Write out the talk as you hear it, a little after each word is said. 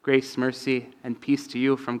Grace, mercy, and peace to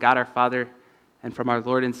you from God our Father and from our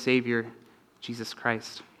Lord and Savior, Jesus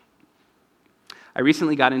Christ. I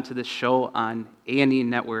recently got into this show on A&E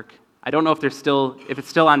Network. I don't know if it's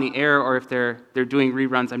still on the air or if they're doing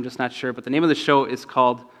reruns. I'm just not sure. But the name of the show is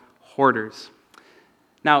called Hoarders.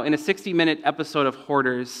 Now, in a 60-minute episode of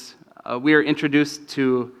Hoarders, we are introduced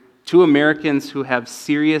to two Americans who have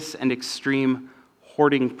serious and extreme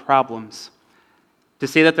hoarding problems. To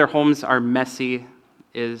say that their homes are messy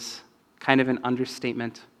is kind of an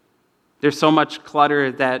understatement. There's so much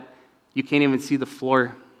clutter that you can't even see the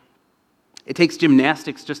floor. It takes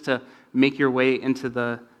gymnastics just to make your way into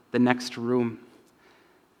the next room.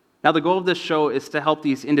 Now, the goal of this show is to help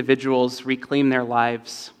these individuals reclaim their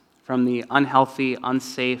lives from the unhealthy,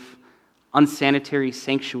 unsafe, unsanitary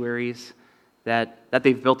sanctuaries that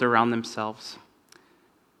they've built around themselves.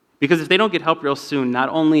 Because if they don't get help real soon, not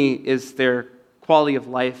only is their quality of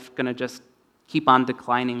life going to just keep on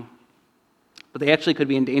declining, but they actually could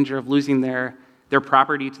be in danger of losing their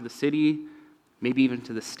property to the city, maybe even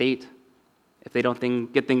to the state, if they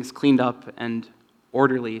don't get things cleaned up and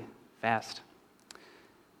orderly fast.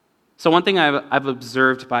 So one thing I've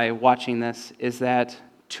observed by watching this is that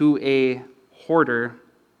to a hoarder,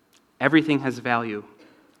 everything has value.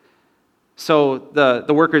 So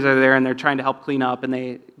the workers are there and they're trying to help clean up, and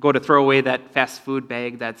they go to throw away that fast food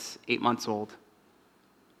bag that's 8 months old.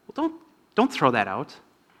 Well, don't throw that out.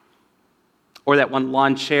 Or that one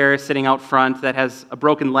lawn chair sitting out front that has a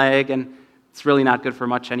broken leg and it's really not good for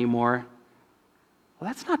much anymore. Well,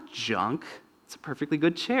 that's not junk. It's a perfectly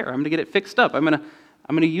good chair. I'm going to get it fixed up. I'm going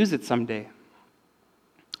to use it someday.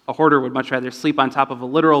 A hoarder would much rather sleep on top of a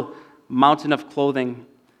literal mountain of clothing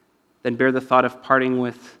than bear the thought of parting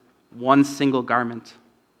with one single garment.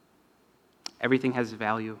 Everything has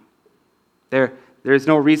value. There is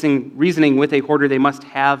no reasoning with a hoarder. They must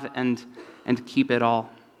have and keep it all.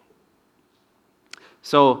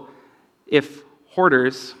 So if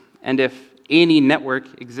Hoarders and if A&E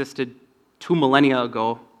Network existed 2 millennia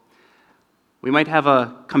ago, we might have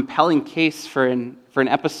a compelling case for an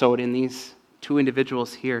episode in these two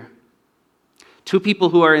individuals here. Two people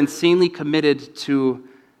who are insanely committed to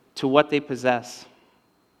what they possess.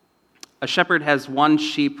 A shepherd has one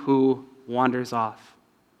sheep who wanders off.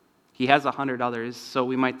 He has 100 others, so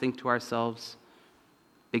we might think to ourselves,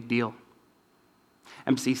 big deal.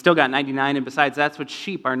 And he's still got 99, and besides, that's what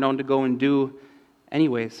sheep are known to go and do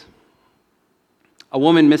anyways. A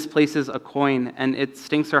woman misplaces a coin, and it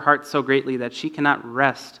stings her heart so greatly that she cannot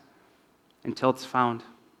rest until it's found.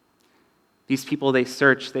 These people, they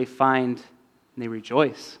search, they find, and they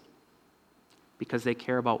rejoice because they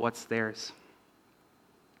care about what's theirs.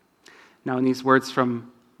 Now, in these words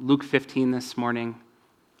from Luke 15 this morning,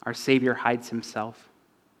 our Savior hides himself.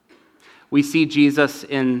 We see Jesus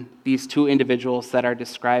in these two individuals that are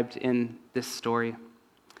described in this story.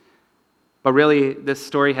 But really, this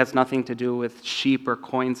story has nothing to do with sheep or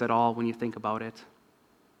coins at all when you think about it.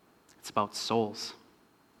 It's about souls.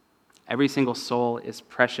 Every single soul is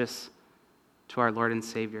precious to our Lord and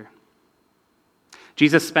Savior.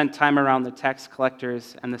 Jesus spent time around the tax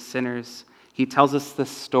collectors and the sinners. He tells us this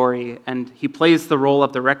story, and he plays the role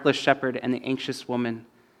of the reckless shepherd and the anxious woman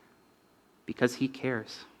because he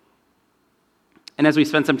cares. And as we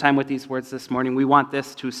spend some time with these words this morning, we want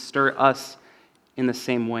this to stir us in the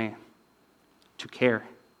same way, to care.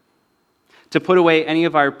 To put away any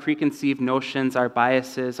of our preconceived notions, our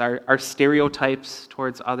biases, our stereotypes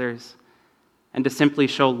towards others, and to simply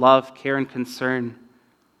show love, care, and concern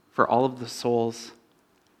for all of the souls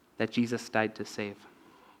that Jesus died to save.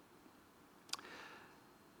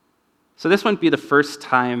 So this wouldn't be the first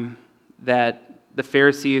time that the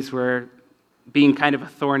Pharisees were being kind of a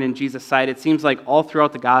thorn in Jesus' side. It seems like all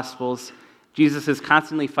throughout the Gospels, Jesus is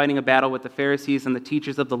constantly fighting a battle with the Pharisees and the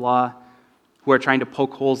teachers of the law who are trying to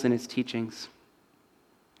poke holes in his teachings.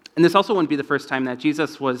 And this also wouldn't be the first time that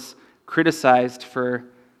Jesus was criticized for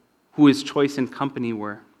who his choice and company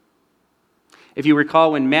were. If you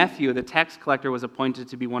recall, when Matthew, the tax collector, was appointed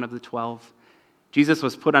to be one of the 12, Jesus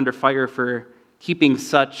was put under fire for keeping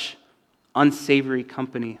such unsavory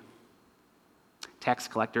company. Tax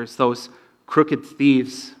collectors, those crooked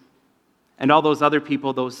thieves, and all those other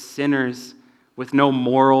people, those sinners with no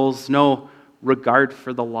morals, no regard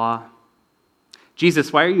for the law.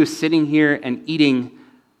 Jesus, why are you sitting here and eating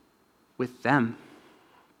with them?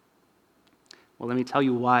 Well, let me tell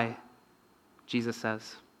you why, Jesus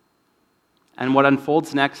says. And what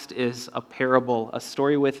unfolds next is a parable, a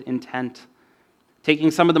story with intent,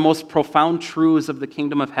 taking some of the most profound truths of the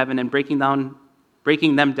kingdom of heaven and breaking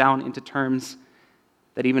them down into terms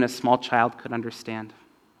that even a small child could understand.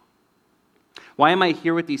 Why am I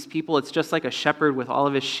here with these people? It's just like a shepherd with all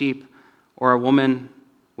of his sheep or a woman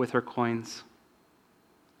with her coins.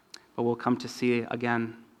 But we'll come to see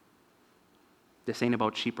again, this ain't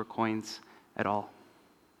about sheep or coins at all.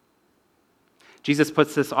 Jesus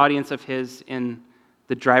puts this audience of his in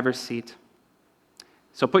the driver's seat.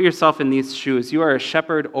 So put yourself in these shoes. You are a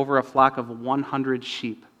shepherd over a flock of 100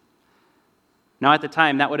 sheep. Now at the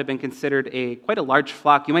time, that would have been considered quite a large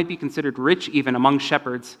flock. You might be considered rich even among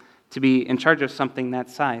shepherds to be in charge of something that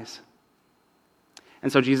size. And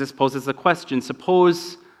so Jesus poses the question,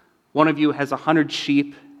 suppose one of you has 100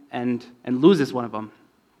 sheep and loses one of them.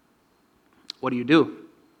 What do you do?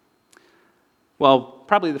 Well,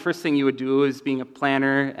 probably the first thing you would do is being a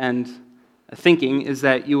planner and thinking is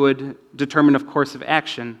that you would determine a course of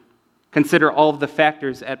action. Consider all of the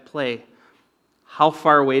factors at play. How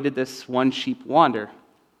far away did this one sheep wander?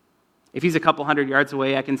 If he's a couple hundred yards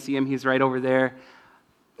away, I can see him, he's right over there.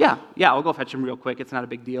 Yeah, I'll go fetch him real quick, it's not a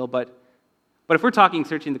big deal. But if we're talking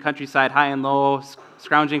searching the countryside high and low,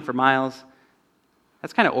 scrounging for miles,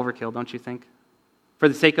 that's kind of overkill, don't you think? For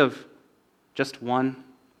the sake of just one.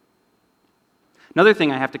 Another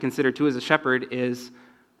thing I have to consider too as a shepherd is,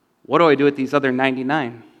 what do I do with these other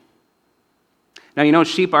 99? Now,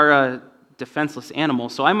 sheep are a defenseless animal,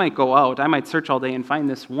 so I might go out, I might search all day and find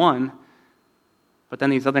this one, but then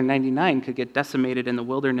these other 99 could get decimated in the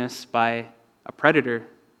wilderness by a predator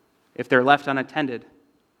if they're left unattended.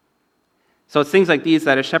 So it's things like these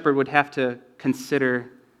that a shepherd would have to consider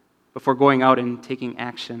before going out and taking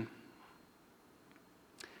action.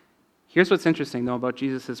 Here's what's interesting, though, about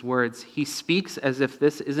Jesus' words. He speaks as if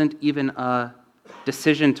this isn't even a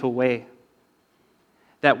decision to weigh.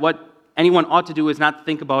 That what anyone ought to do is not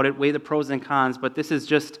think about it, weigh the pros and cons, but this is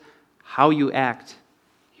just how you act.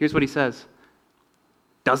 Here's what he says.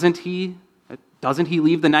 Doesn't he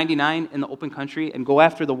leave the 99 in the open country and go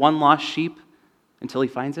after the one lost sheep until he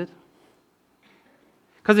finds it?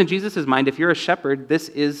 Because in Jesus' mind, if you're a shepherd, this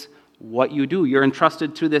is what you do. You're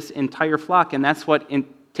entrusted to this entire flock, and that's what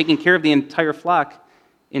taking care of the entire flock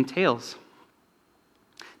entails.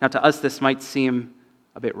 Now, to us, this might seem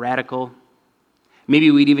a bit radical. Maybe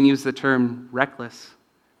we'd even use the term reckless.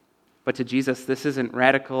 But to Jesus, this isn't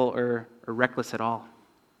radical or reckless at all.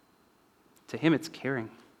 To him, it's caring.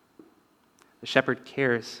 The shepherd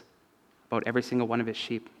cares about every single one of his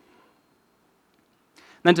sheep. And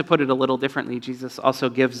then to put it a little differently, Jesus also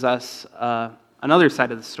gives us another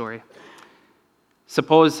side of the story.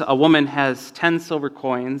 Suppose a woman has 10 silver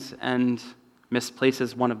coins and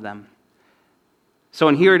misplaces one of them. So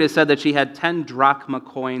in here it is said that she had 10 drachma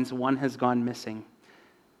coins, one has gone missing.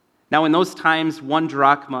 Now in those times, 1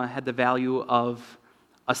 drachma had the value of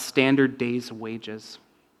a standard day's wages.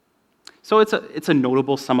 So it's a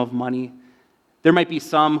notable sum of money. There might be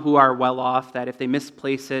some who are well off that if they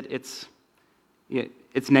misplace it, it's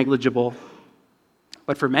negligible.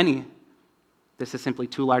 But for many, this is simply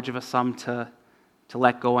too large of a sum to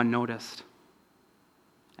let go unnoticed.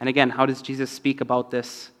 And again, how does Jesus speak about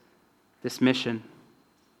this mission?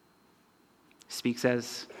 He speaks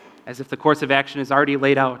as if the course of action is already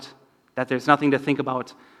laid out, that there's nothing to think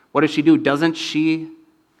about. What does she do? Doesn't she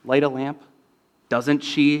light a lamp? Doesn't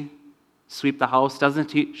she sweep the house? Doesn't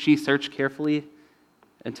she search carefully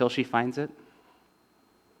until she finds it?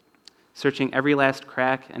 Searching every last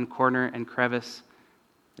crack and corner and crevice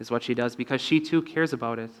is what she does because she too cares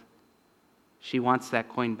about it. She wants that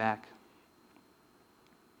coin back.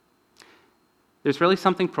 There's really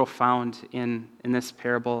something profound in this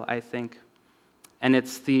parable, I think, and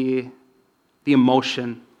it's the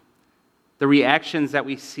emotion, the reactions that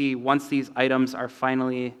we see once these items are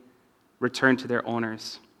finally returned to their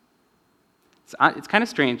owners. It's kind of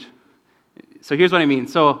strange. So here's what I mean.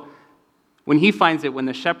 So when he finds it, when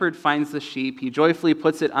the shepherd finds the sheep, he joyfully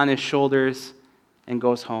puts it on his shoulders and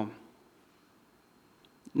goes home.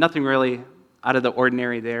 Nothing really out of the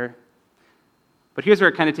ordinary there. But here's where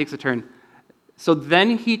it kind of takes a turn. So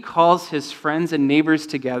then he calls his friends and neighbors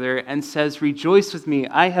together and says, "Rejoice with me,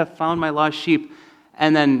 I have found my lost sheep."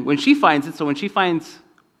 And then when she finds it, so when she finds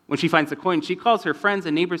the coin, she calls her friends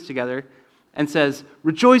and neighbors together and says,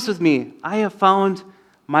 "Rejoice with me, I have found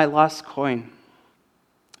my lost coin."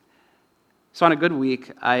 So on a good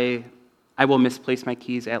week, I will misplace my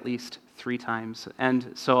keys at least 3 times.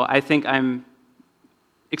 And so I think I'm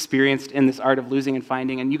experienced in this art of losing and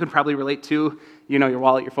finding, and you can probably relate to, your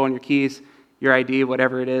wallet, your phone, your keys, your ID,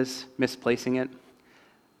 whatever it is, misplacing it.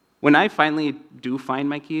 When I finally do find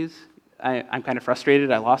my keys, I'm kind of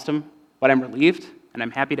frustrated, I lost them, but I'm relieved, and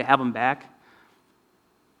I'm happy to have them back.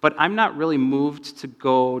 But I'm not really moved to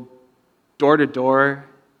go door to door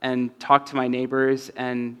and talk to my neighbors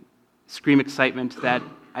and scream excitement that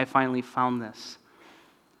I finally found this.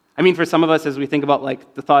 I mean, for some of us, as we think about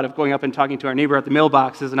like the thought of going up and talking to our neighbor at the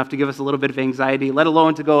mailbox is enough to give us a little bit of anxiety, let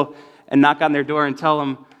alone to go and knock on their door and tell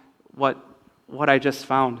them what I just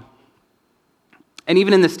found. And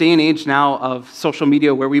even in this day and age now of social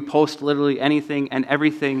media where we post literally anything and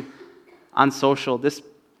everything on social,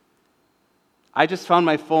 I just found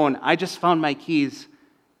my phone, I just found my keys.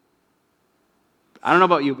 I don't know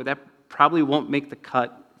about you, but that probably won't make the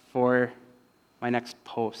cut for my next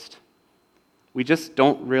post. We just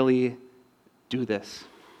don't really do this.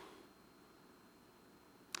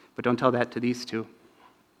 But don't tell that to these two.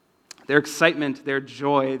 Their excitement, their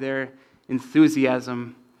joy, their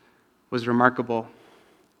enthusiasm was remarkable.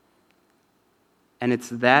 And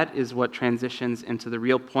that is what transitions into the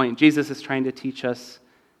real point Jesus is trying to teach us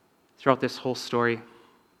throughout this whole story.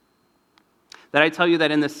 That I tell you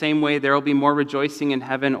that in the same way, there will be more rejoicing in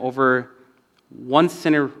heaven over one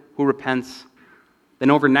sinner who repents than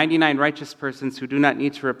over 99 righteous persons who do not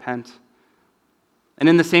need to repent. And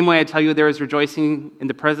in the same way, I tell you, there is rejoicing in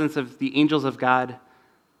the presence of the angels of God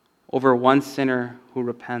over one sinner who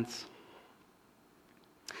repents.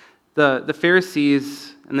 The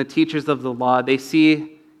Pharisees and the teachers of the law, they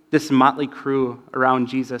see this motley crew around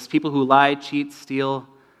Jesus, people who lie, cheat, steal,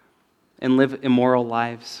 and live immoral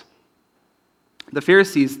lives. The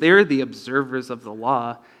Pharisees, they're the observers of the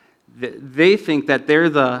law. They think that they're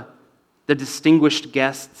the distinguished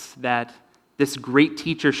guests that this great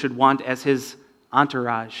teacher should want as his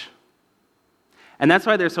entourage. And that's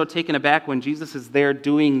why they're so taken aback when Jesus is there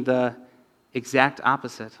doing the exact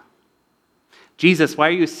opposite. Jesus, why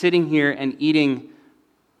are you sitting here and eating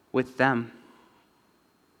with them?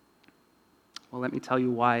 Well, let me tell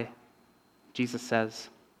you why. Jesus says,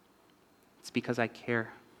 it's because I care.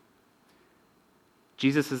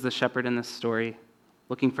 Jesus is the shepherd in this story,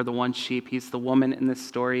 looking for the one sheep. He's the woman in this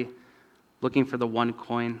story, looking for the one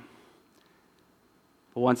coin.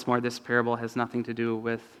 But once more, this parable has nothing to do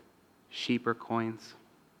with sheep or coins.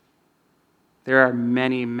 There are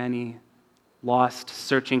many, many lost,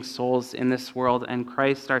 searching souls in this world, and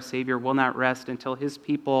Christ, our Savior, will not rest until his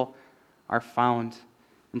people are found,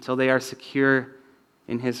 until they are secure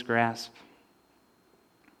in his grasp.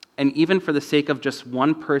 And even for the sake of just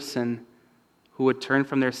one person who would turn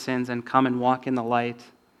from their sins and come and walk in the light,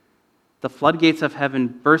 the floodgates of heaven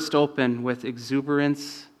burst open with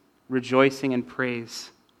exuberance, rejoicing, and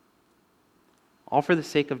praise, all for the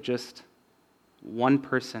sake of just one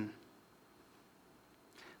person.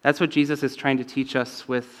 That's what Jesus is trying to teach us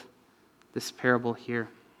with this parable here.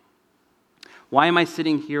 Why am I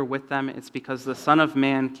sitting here with them? It's because the Son of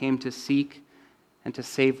Man came to seek and to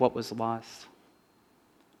save what was lost.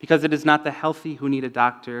 Because it is not the healthy who need a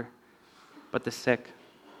doctor, but the sick.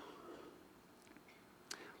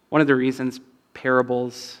 One of the reasons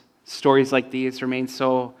parables, stories like these remain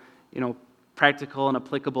so, practical and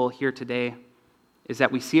applicable here today is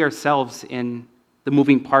that we see ourselves in the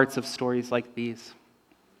moving parts of stories like these.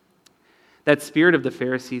 That spirit of the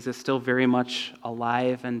Pharisees is still very much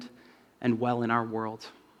alive and well in our world.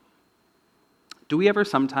 Do we ever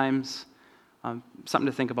sometimes, something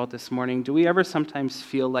to think about this morning, do we ever sometimes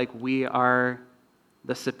feel like we are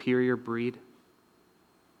the superior breed?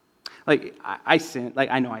 Like, I sin,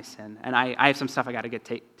 I know I sin, and I have some stuff I got to get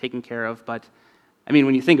taken care of, but,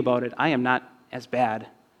 when you think about it, I am not as bad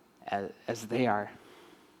as they are.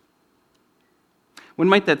 When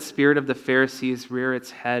might that spirit of the Pharisees rear its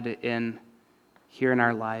head here in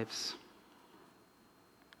our lives?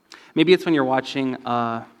 Maybe it's when you're watching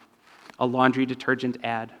a laundry detergent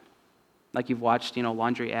ad, like you've watched,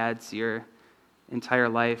 laundry ads your entire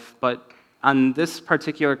life. But on this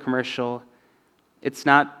particular commercial, it's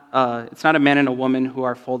not a man and a woman who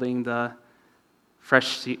are folding the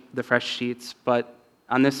fresh sheets, but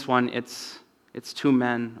on this one, it's two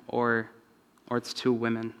men or it's two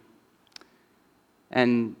women.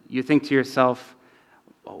 And you think to yourself,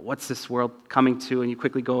 oh, what's this world coming to? And you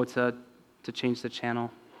quickly go to change the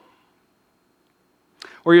channel.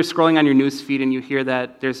 Or you're scrolling on your news feed and you hear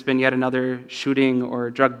that there's been yet another shooting or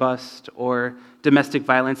drug bust or domestic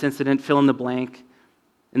violence incident, fill in the blank,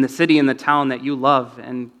 in the city, in the town that you love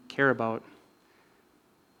and care about.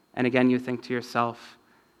 And again, you think to yourself,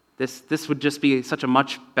 this would just be such a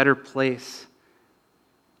much better place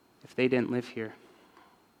if they didn't live here.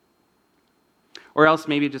 Or else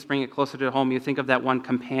maybe just bring it closer to home. You think of that one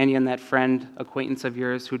companion, that friend, acquaintance of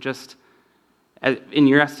yours who just, in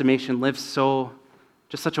your estimation, lives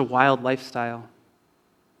just such a wild lifestyle.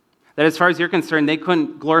 That as far as you're concerned, they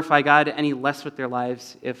couldn't glorify God any less with their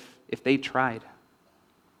lives if they tried.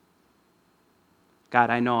 God,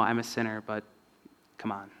 I know I'm a sinner, but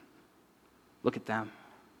come on, look at them.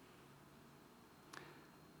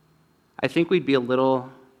 I think we'd be a little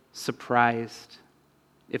surprised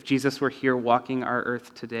if Jesus were here walking our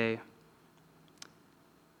earth today.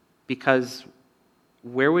 Because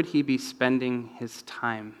where would he be spending his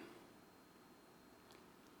time?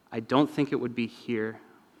 I don't think it would be here.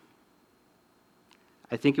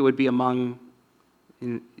 I think it would be among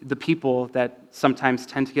the people that sometimes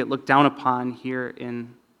tend to get looked down upon here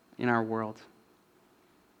in our world.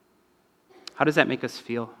 How does that make us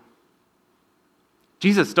feel?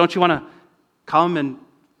 Jesus, don't you want to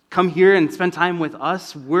come here and spend time with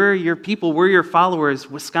us? We're your people, we're your followers.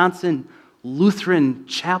 Wisconsin Lutheran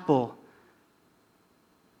Chapel.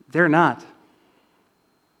 They're not.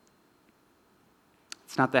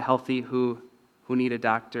 It's not the healthy who need a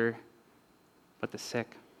doctor, but the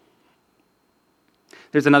sick.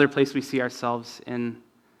 There's another place we see ourselves in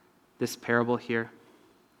this parable here.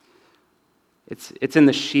 It's in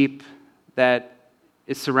the sheep that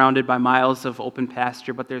is surrounded by miles of open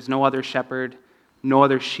pasture, but there's no other shepherd, no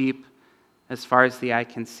other sheep as far as the eye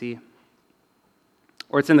can see.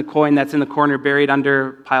 Or it's in the coin that's in the corner, buried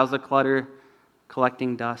under piles of clutter,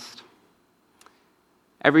 collecting dust.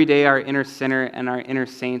 Every day our inner sinner and our inner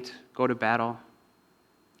saint go to battle.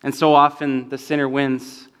 And so often the sinner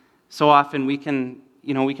wins. So often we can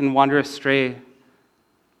wander astray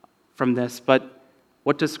from this. But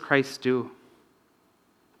what does Christ do?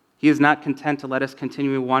 He is not content to let us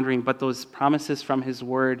continue wandering, but those promises from his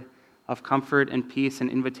word of comfort and peace and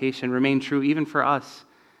invitation remain true even for us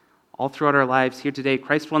all throughout our lives here today.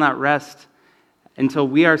 Christ will not rest until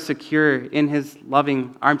we are secure in his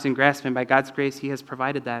loving arms and grasp, and by God's grace, he has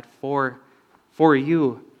provided that for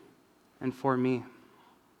you and for me.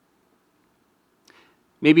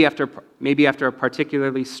 Maybe after a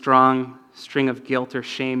particularly strong string of guilt or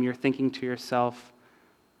shame, you're thinking to yourself,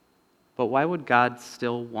 but why would God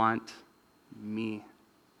still want me?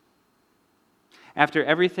 After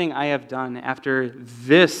everything I have done, after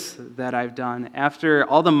this that I've done, after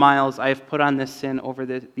all the miles I have put on this sin over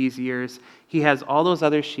these years, he has all those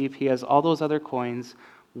other sheep, he has all those other coins.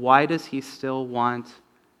 Why does he still want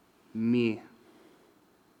me?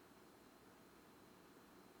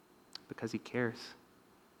 Because he cares.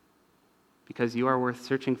 Because you are worth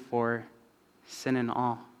searching for, sin and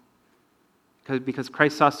all. Because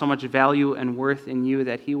Christ saw so much value and worth in you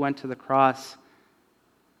that he went to the cross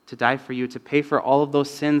to die for you, to pay for all of those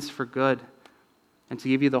sins for good, and to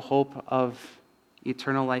give you the hope of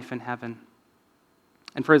eternal life in heaven.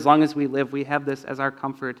 And for as long as we live, we have this as our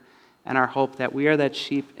comfort and our hope, that we are that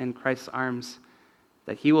sheep in Christ's arms,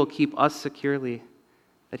 that he will keep us securely,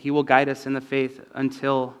 that he will guide us in the faith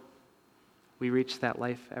until we reach that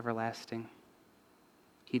life everlasting.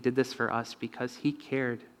 He did this for us because he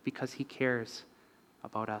cared, because he cares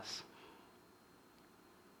about us.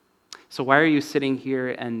 So why are you sitting here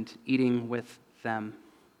and eating with them?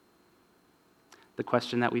 The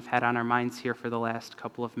question that we've had on our minds here for the last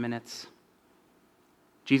couple of minutes.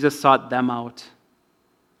 Jesus sought them out,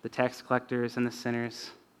 the tax collectors and the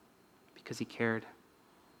sinners, because he cared.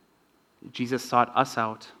 Jesus sought us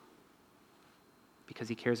out because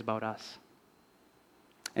he cares about us.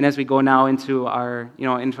 And as we go now into our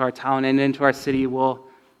town and into our city, we'll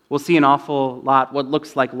see an awful lot what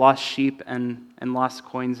looks like lost sheep and lost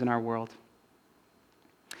coins in our world.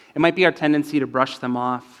 It might be our tendency to brush them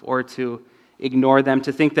off or to ignore them,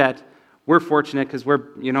 to think that we're fortunate because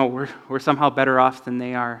we're somehow better off than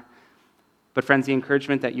they are. But friends, the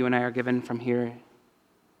encouragement that you and I are given from here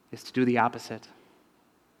is to do the opposite.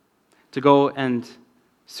 To go and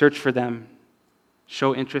search for them,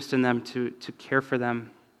 show interest in them, to care for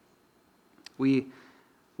them. We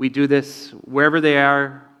do this wherever they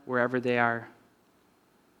are,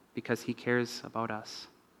 because he cares about us,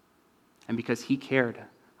 and because he cared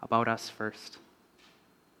about us first.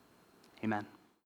 Amen.